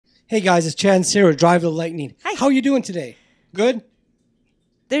Hey guys, it's Chad and Sarah, Drive the Lightning. Hi. How are you doing today? Good?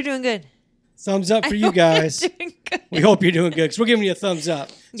 They're doing good. Thumbs up for you guys. Doing good. We hope you're doing good because we're giving you a thumbs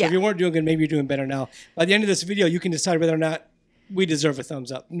up. So Yeah. if you weren't doing good, maybe you're doing better now. By the end of this video, you can decide whether or not we deserve a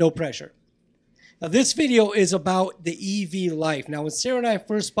thumbs up. No pressure. Now, this video is about the EV life. Now, when Sarah and I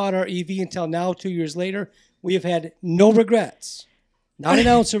first bought our EV until now, 2 years later, we have had no regrets. Not an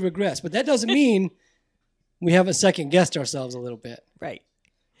ounce of regrets. But that doesn't mean we haven't second-guessed ourselves a little bit. Right.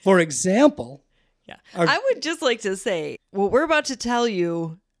 For example... Yeah. I would just like to say, what we're about to tell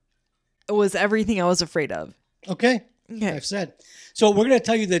you was everything I was afraid of. Okay. I've said. So we're going to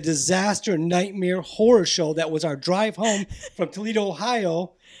tell you the disaster, nightmare, horror show that was our drive home from Toledo,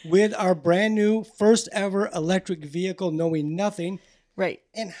 Ohio, with our brand new first ever electric vehicle, knowing nothing. Right.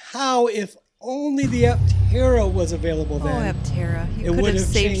 And how, if only the Aptera was available then. Oh, Aptera. it You could would have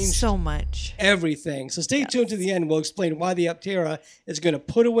have saved changed so much. Everything. So stay tuned to the end. We'll explain why the Aptera is going to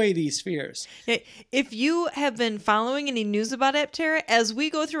put away these fears. If you have been following any news about Aptera, as we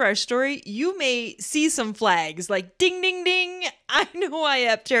go through our story, you may see some flags like ding, ding, ding. I know why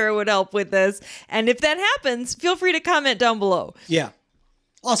Aptera would help with this. And if that happens, feel free to comment down below. Yeah.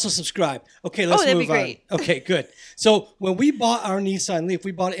 Also subscribe. Okay, let's that'd move be great. on. Okay, good. So when we bought our Nissan Leaf,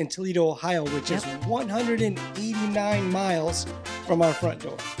 we bought it in Toledo, Ohio, which is 189 miles from our front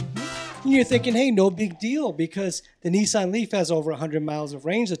door. And you're thinking, hey, no big deal, because the Nissan Leaf has over 100 miles of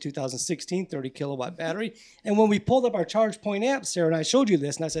range, the 2016 30-kilowatt battery. And when we pulled up our charge point app, Sarah and I showed you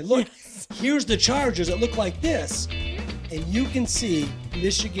this, and I said, look, here's the chargers that look like this. And you can see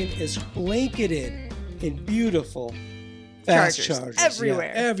Michigan is blanketed in beautiful fast chargers.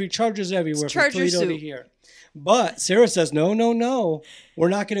 Everywhere. Yeah, chargers everywhere from charger Toledo to soup. here. But Sarah says, no. We're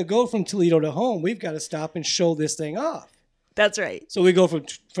not going to go from Toledo to home. We've got to stop and show this thing off. That's right. So we go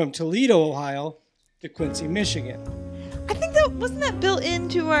from Toledo, Ohio to Quincy, Michigan. I think that wasn't that built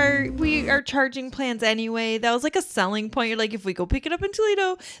into our charging plans anyway. That was like a selling point. You're like, if we go pick it up in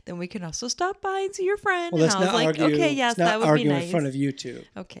Toledo, then we can also stop by and see your friend. Well, let's and I was not like, argue. okay, yes, let's not that would be argue nice. in front of YouTube.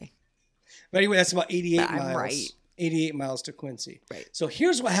 Okay. But anyway, that's about 88 But miles. I'm right. 88 miles to Quincy. Right. So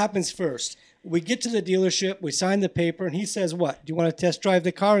here's what happens first. We get to the dealership, we sign the paper, and he says, what? Do you want to test drive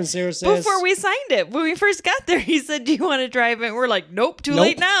the car? And Sarah says... Before we signed it, when we first got there, he said, do you want to drive it? And we're like, nope, too Nope.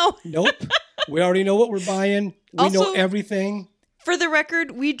 late now. Nope. We already know what we're buying. We know Also- everything. For the record,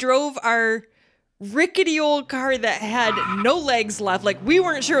 we drove our rickety old car that had no legs left. Like, we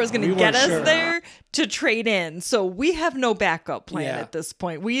weren't sure it was going to get us there to trade in. So we have no backup plan at this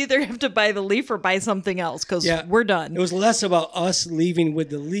point. We either have to buy the Leaf or buy something else because we're done. It was less about us leaving with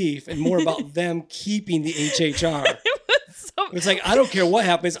the Leaf and more about them keeping the HHR. It's like, I don't care what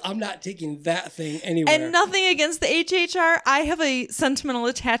happens. I'm not taking that thing anywhere. And nothing against the HHR. I have a sentimental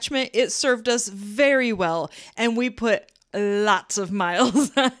attachment. It served us very well. And we put lots of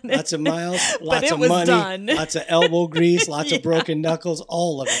miles on it. Lots of miles, But lots it of was money, done. lots of elbow grease, lots of broken knuckles,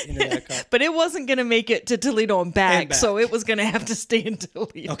 all of it into that car. But it wasn't going to make it to Toledo and back, so it was going to have to stay in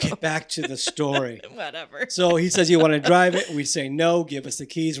Toledo. Okay, back to the story. Whatever. So he says, you want to drive it? We say, no, give us the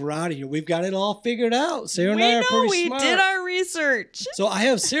keys. We're out of here. We've got it all figured out. Sarah and I are pretty smart. We did our research. So I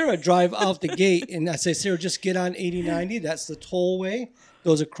have Sarah drive off the gate, and I say, Sarah, just get on 8090. That's the tollway.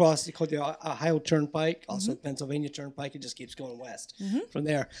 Goes across the Ohio Turnpike, also Pennsylvania Turnpike. It just keeps going west from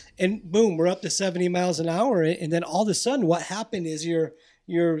there. And boom, we're up to 70 miles an hour. And then all of a sudden, what happened is your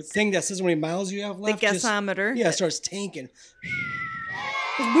thing that says how many miles you have left. The gasometer. Starts tanking.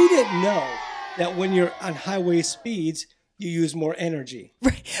 Because we didn't know that when you're on highway speeds, you use more energy.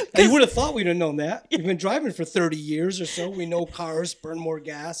 Right. Now, you would have thought we'd have known that. We've been driving for 30 years or so. We know cars burn more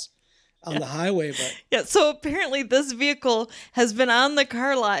gas on the highway, but So apparently this vehicle has been on the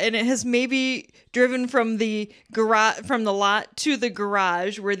car lot, and it has maybe driven from the lot to the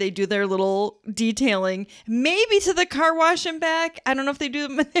garage where they do their little detailing, maybe to the car wash and back. I don't know if they do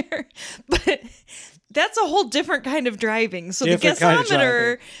them there, but that's a whole different kind of driving. So Different the kind of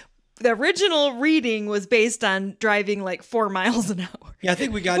gasometer, the original reading was based on driving like 4 miles an hour. yeah, I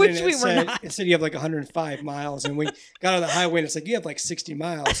think we got Which in and it said you have like 105 miles, and we got on the highway and it's like, you have like 60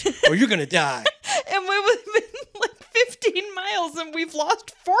 miles or you're going to die. And we've been like 15 miles and we've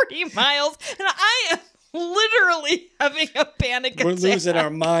lost 40 miles. And I am literally having a panic attack. We're losing our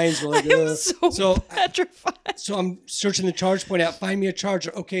minds. We're like, I'm so petrified. So I'm searching the charge point out. Find me a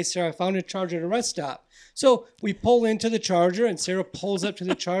charger. Okay, Sarah, I found a charger at a rest stop. So we pull into the charger, and Sarah pulls up to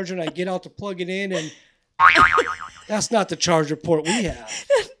the charger, and I get out to plug it in, and that's not the charger port we have.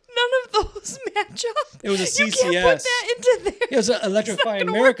 None of those match up. It was a CCS. You can't put that into there. It was an Electrify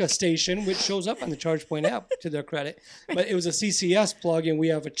America station, which shows up on the Charge Point app, to their credit. But it was a CCS plug, and we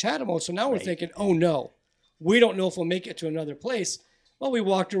have a Chatham. So now we're thinking, oh, no. We don't know if we'll make it to another place. Well, we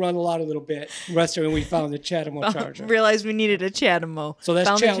walked around a lot a little bit. The rest of it, we found the Chatamo charger. Realized we needed a Chatamo. So that's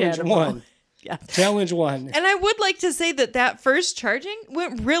Found the challenge Chatamo. 1. Yeah. Challenge 1. And I would like to say that first charging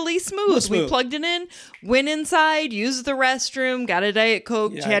went really smooth. We plugged it in, went inside, used the restroom, got a Diet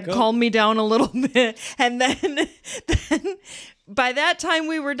Coke. Chad calmed me down a little bit. And then by that time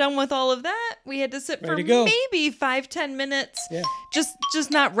we were done with all of that, we had to sit for maybe 5-10 minutes. Yeah.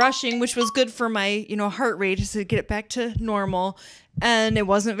 Just not rushing, which was good for my, heart rate just to get it back to normal. And it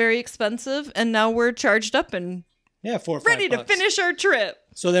wasn't very expensive. And now we're charged up and $4 or $5 ready to finish our trip.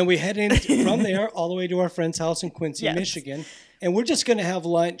 So then we head in from there all the way to our friend's house in Quincy, Michigan. And we're just going to have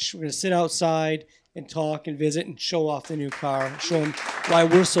lunch. We're going to sit outside and talk and visit and show off the new car. Show them why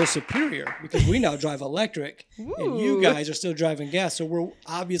we're so superior. Because we now drive electric. Ooh. And you guys are still driving gas. So we're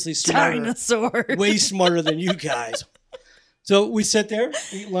obviously smarter. Dinosaurs. Way smarter than you guys. So we sit there,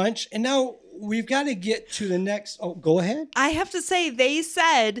 eat lunch. And now we've got to get to the next. Oh, go ahead. I have to say, they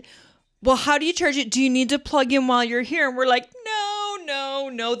said, well, how do you charge it? Do you need to plug in while you're here? And we're like, no.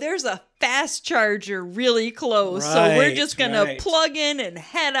 There's a fast charger really close. So we're just going to plug in and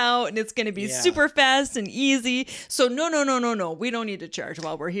head out. And it's going to be super fast and easy. So no. We don't need to charge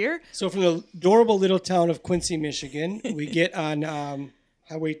while we're here. So from the adorable little town of Quincy, Michigan, we get on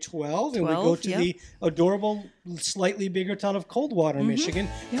Highway 12 and we go to the adorable, slightly bigger town of Coldwater, Michigan,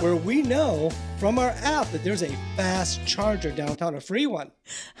 where we know from our app that there's a fast charger downtown, a free one,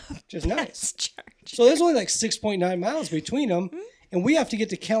 which is nice. So there's only like 6.9 miles between them, and we have to get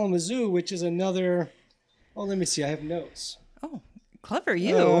to Kalamazoo, which is another, let me see, I have notes. Oh, clever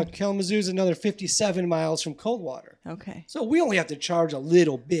you. Kalamazoo is another 57 miles from Coldwater. Okay. So we only have to charge a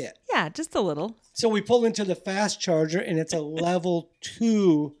little bit. Yeah, just a little. So we pull into the fast charger, and it's a level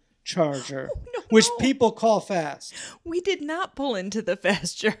 2 charger, which people call fast. We did not pull into the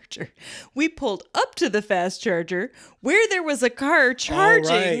fast charger. We pulled up to the fast charger where there was a car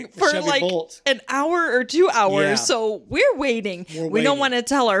charging for like an hour or 2 hours. Yeah. So we're waiting. We don't want to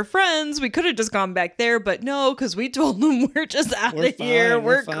tell our friends. We could have just gone back there, but no, because we told them we're just out of here.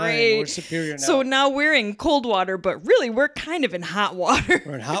 We're great. We're superior now. So now we're in cold water, but really we're kind of in hot water.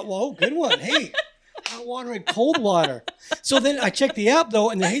 We're in hot water. Oh, good one. Hey. Hot water and cold water. So then I checked the app,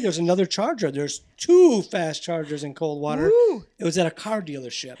 though, and hey, there's another charger. There's 2 fast chargers in Coldwater. Woo. It was at a car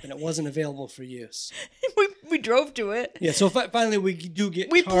dealership, and it wasn't available for use. We drove to it. Yeah, so finally we do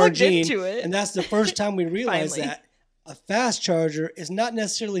get charging. Plugged into it. And that's the first time we realized that a fast charger is not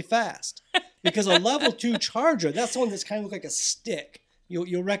necessarily fast. Because a level 2 charger, that's the one that's kind of look like a stick.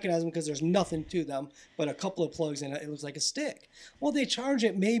 You'll recognize them because there's nothing to them, but a couple of plugs in it, it looks like a stick. Well, they charge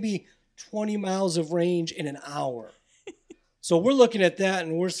it maybe 20 miles of range in an hour. So we're looking at that,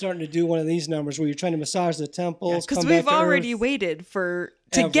 and we're starting to do one of these numbers where you're trying to massage the temples. Because we've already waited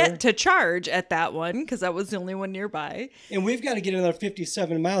to get to charge at that one, because that was the only one nearby. And we've got to get another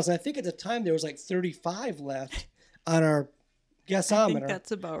 57 miles. And I think at the time there was like 35 left on our gasometer. I think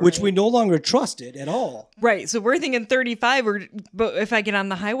that's about right. Which we no longer trusted at all. Right. So we're thinking 35, but if I get on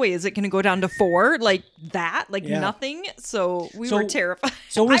the highway, is it going to go down to 4? Like that? Like nothing? So we were terrified.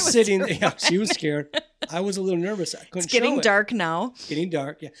 So we're sitting. Yeah, she was scared. I was a little nervous. I couldn't It's getting dark now. It's getting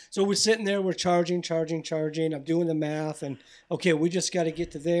dark, yeah. So we're sitting there. We're charging. I'm doing the math. And, okay, we just got to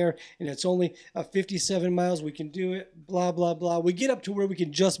get to there. And it's only 57 miles. We can do it. Blah, blah, blah. We get up to where we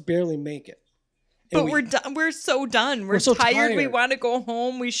can just barely make it. But we're done. We're so done. We're so tired. We want to go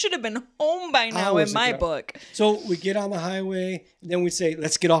home. We should have been home by now in my book. So we get on the highway. And then we say,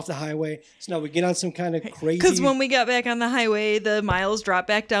 let's get off the highway. So now we get on some kind of crazy. Because when we got back on the highway, the miles dropped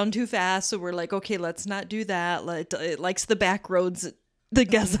back down too fast. So we're like, okay, let's not do that. It likes the back roads. The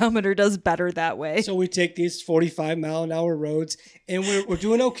gasometer does better that way. So we take these 45-mile-an-hour roads. And we're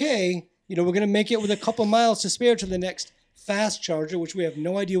doing okay. We're going to make it with a couple miles to spare to the next fast charger, which we have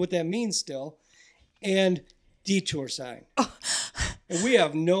no idea what that means still. And detour sign. And we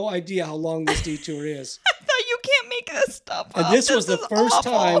have no idea how long this detour is. I thought you can't make this stuff up. And this was the first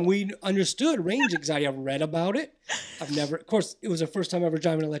time we understood range anxiety. I've read about it. Of course, it was the first time ever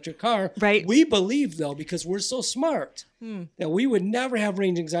driving an electric car. Right. We believe, though, because we're so smart, that we would never have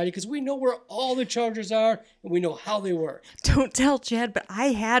range anxiety because we know where all the chargers are and we know how they work. Don't tell Chad, but I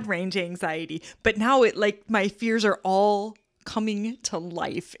had range anxiety. But now my fears are all coming to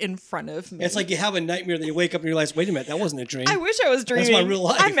life in front of me. It's like you have a nightmare, then you wake up and realize, wait a minute, that wasn't a dream. I wish I was dreaming. That's my real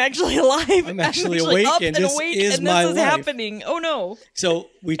life. I'm actually alive. I'm actually awake, up and this awake, is and my this is life. happening. Oh no. So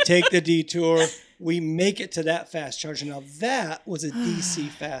we take the detour, we make it to that fast charger. Now, that was a DC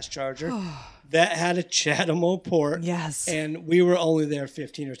fast charger that had a CHAdeMO port. Yes. And we were only there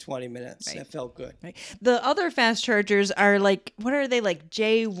 15 or 20 minutes. Right. That felt good. Right. The other fast chargers are like, what are they, like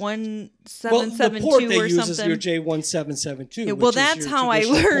J1772 Well, the port they or use is something? your J1772. Yeah, well, which is that's your how I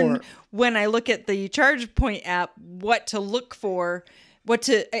traditional learn port. when I look at the ChargePoint app what to look for.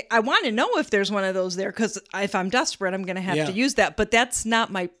 I want to know if there's one of those there, because if I'm desperate, I'm going to have to use that. But that's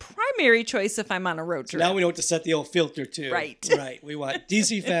not my primary choice if I'm on a road trip. Now we know what to set the old filter to. Right. Right. We want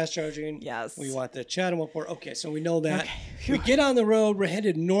DC fast charging. Yes. We want the CHAdeMO port. Okay, so we know that. Okay. We get on the road. We're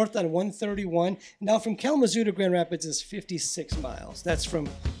headed north on 131. Now from Kalamazoo to Grand Rapids is 56 miles. That's from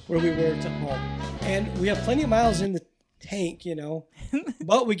where we were to home. And we have plenty of miles in the tank,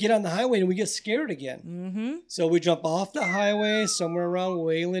 but we get on the highway and we get scared again. Mm-hmm. So we jump off the highway somewhere around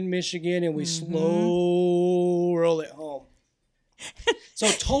Wayland, Michigan, and we slow roll it home. So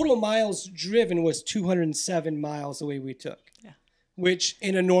total miles driven was 207 miles the way we took, which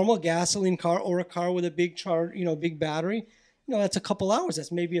in a normal gasoline car or a car with a big charge, big battery, that's a couple hours.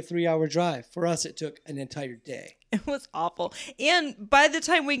 That's maybe a 3-hour drive. For us, it took an entire day. It was awful. And by the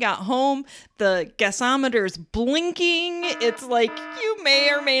time we got home, the gasometer's blinking. It's like, you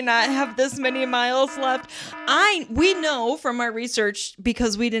may or may not have this many miles left. We know from our research,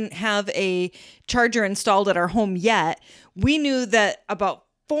 because we didn't have a charger installed at our home yet, we knew that about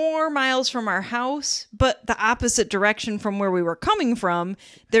 4 miles from our house, but the opposite direction from where we were coming from,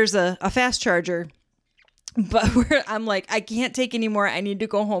 there's a fast charger. But I'm like, I can't take any more. I need to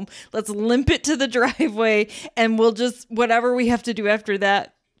go home. Let's limp it to the driveway, and we'll just, whatever we have to do after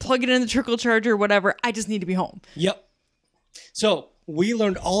that, plug it in the trickle charger, whatever. I just need to be home. Yep. So we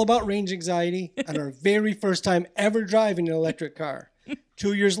learned all about range anxiety on our very first time ever driving an electric car.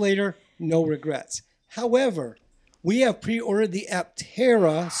 2 years later, no regrets. However, we have pre-ordered the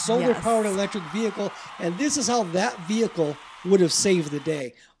Aptera solar-powered electric vehicle, and this is how that vehicle would have saved the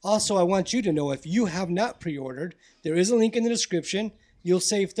day. Also, I want you to know, if you have not pre-ordered, there is a link in the description. You'll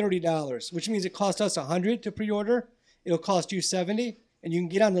save $30, which means it cost us $100 to pre-order. It'll cost you $70, and you can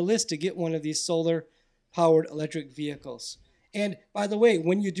get on the list to get one of these solar-powered electric vehicles. And by the way,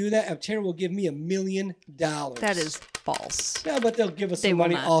 when you do that, Aptera will give me $1 million. That is false. Yeah, but they'll give us some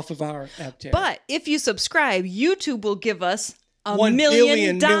money off of our Aptera. But if you subscribe, YouTube will give us $1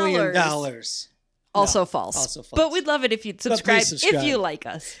 million. Also Also false. Also false. But we'd love it if you'd subscribe if you like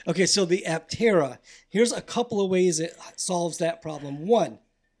us. Okay, so the Aptera, here's a couple of ways it solves that problem. One,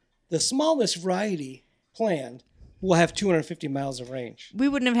 the smallest variety planned will have 250 miles of range. We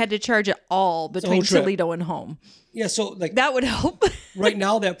wouldn't have had to charge it all between Toledo and home. Yeah, so like that would help. Right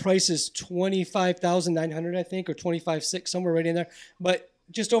now, that price is $25,900, I think, or $25,600, somewhere right in there. But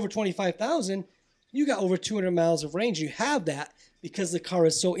just over $25,000, you got over 200 miles of range. You have that because the car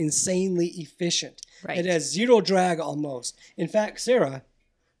is so insanely efficient. Right. It has zero drag almost. In fact, Sarah,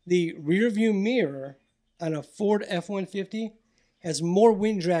 the rear view mirror on a Ford F-150 has more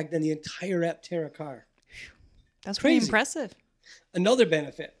wind drag than the entire Aptera car. That's pretty impressive. Another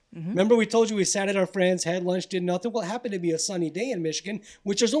benefit. Remember we told you we sat at our friends, had lunch, did nothing? Well, it happened to be a sunny day in Michigan,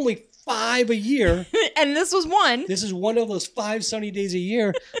 which there's only 5 a year. And this was one. This is one of those 5 sunny days a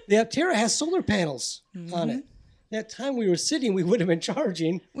year. The Aptera has solar panels on it. That time we were sitting, we would have been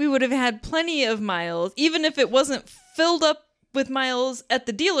charging. We would have had plenty of miles. Even if it wasn't filled up with miles at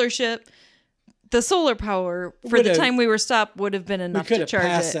the dealership, the solar power for the time we were stopped would have been enough to charge it. We could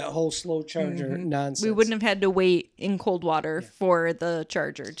have passed that whole slow charger nonsense. We wouldn't have had to wait in cold water for the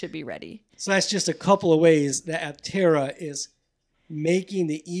charger to be ready. So that's just a couple of ways that Aptera is making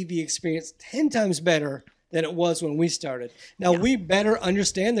the EV experience 10 times better than it was when we started. Now, we better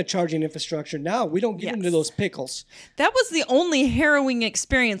understand the charging infrastructure now. We don't get into those pickles. That was the only harrowing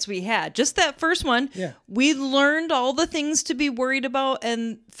experience we had. Just that first one. Yeah. We learned all the things to be worried about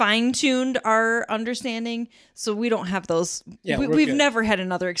and fine-tuned our understanding, so we don't have those. Yeah, we've never had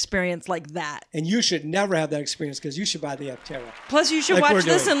another experience like that. And you should never have that experience because you should buy the Aptera. Plus, you should watch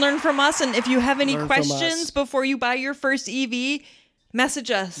this and learn from us. And if you have any questions before you buy your first EV,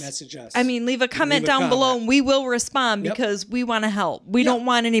 message us. Message us. I mean, leave a comment down below and we will respond because we want to help. We don't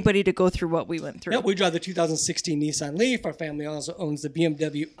want anybody to go through what we went through. Yep, we drive the 2016 Nissan Leaf. Our family also owns the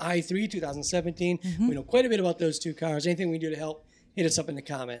BMW i3 2017. We know quite a bit about those two cars. Anything we do to help, hit us up in the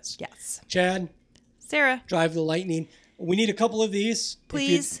comments. Yes. Chad. Sarah. Drive the Lightning. We need a couple of these.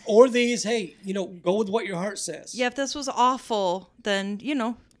 Please. Or these. Hey, go with what your heart says. Yeah, if this was awful, then,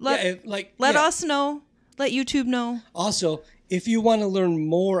 let us know. Let YouTube know. Also, if you want to learn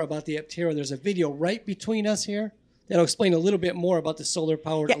more about the Aptera, there's a video right between us here that'll explain a little bit more about the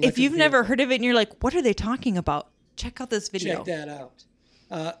solar-powered electric if you've never heard of it and you're like, what are they talking about? Check out this video. Check that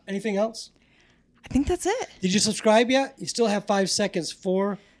out. Anything else? I think that's it. Did you subscribe yet? You still have 5 seconds.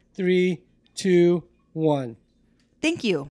 4, 3, 2, 1. Thank you.